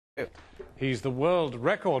He's the world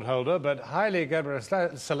record holder, but Haile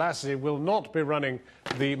Gebrselassie will not be running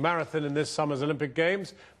the marathon in this summer's Olympic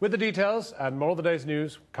Games. With the details and more of the day's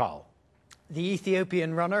news, Carl. The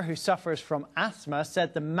Ethiopian runner, who suffers from asthma,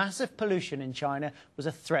 said the massive pollution in China was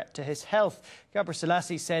a threat to his health.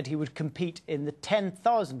 Gerbselassie said he would compete in the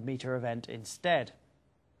 10,000-metre event instead.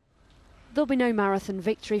 There'll be no marathon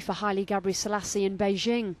victory for Haile Gebrselassie in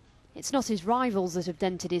Beijing. It's not his rivals that have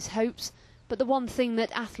dented his hopes, but the one thing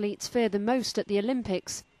that athletes fear the most at the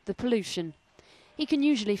Olympics, the pollution. He can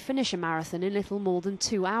usually finish a marathon in little more than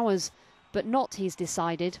 2 hours, but not, he's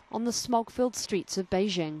decided, on the smog-filled streets of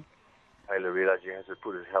Beijing. Haile Gebrselassie has to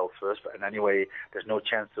put his health first, and anyway, there's no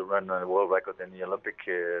chance to run a world record in the Olympic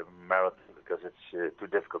marathon because it's too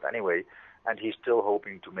difficult anyway. And he's still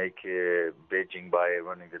hoping to make Beijing by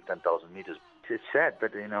running the 10,000 meters. It's sad,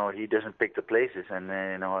 but he doesn't pick the places, and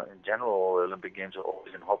in general, Olympic Games are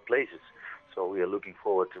always in hot places. So we are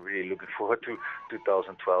really looking forward to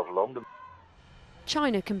 2012 London.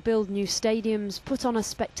 China can build new stadiums, put on a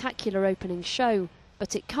spectacular opening show,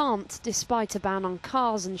 but it can't, despite a ban on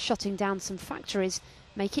cars and shutting down some factories,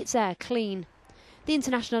 make its air clean. The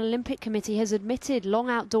International Olympic Committee has admitted long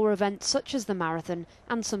outdoor events such as the marathon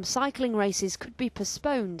and some cycling races could be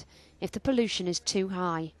postponed if the pollution is too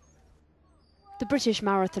high. The British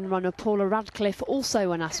marathon runner Paula Radcliffe,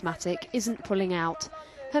 also an asthmatic, isn't pulling out.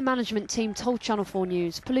 Her management team told Channel 4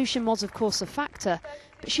 News pollution was of course a factor,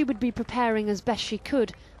 but she would be preparing as best she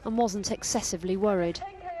could and wasn't excessively worried.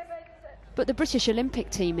 But the British Olympic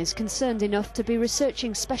team is concerned enough to be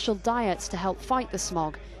researching special diets to help fight the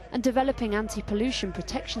smog and developing anti-pollution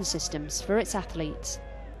protection systems for its athletes.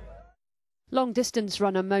 Long-distance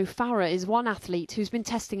runner Mo Farah is one athlete who's been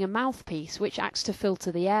testing a mouthpiece which acts to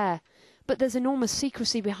filter the air. But there's enormous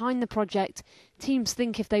secrecy behind the project. Teams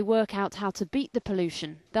think if they work out how to beat the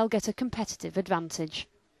pollution, they'll get a competitive advantage.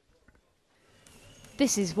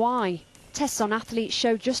 This is why. Tests on athletes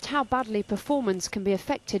show just how badly performance can be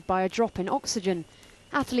affected by a drop in oxygen.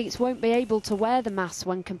 Athletes won't be able to wear the masks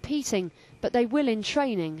when competing, but they will in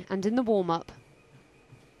training and in the warm-up.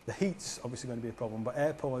 The heat's obviously going to be a problem, but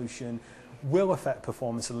air pollution will affect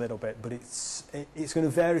performance a little bit, but it's going to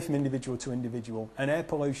vary from individual to individual. And air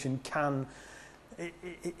pollution can have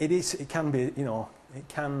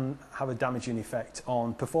a damaging effect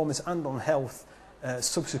on performance and on health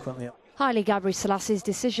subsequently. Haile Gebrselassie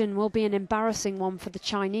decision will be an embarrassing one for the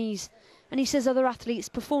Chinese, and he says other athletes'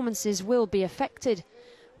 performances will be affected.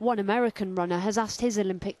 One American runner has asked his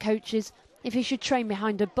Olympic coaches if he should train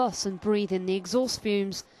behind a bus and breathe in the exhaust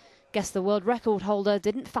fumes. Guess the world record holder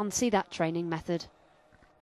didn't fancy that training method.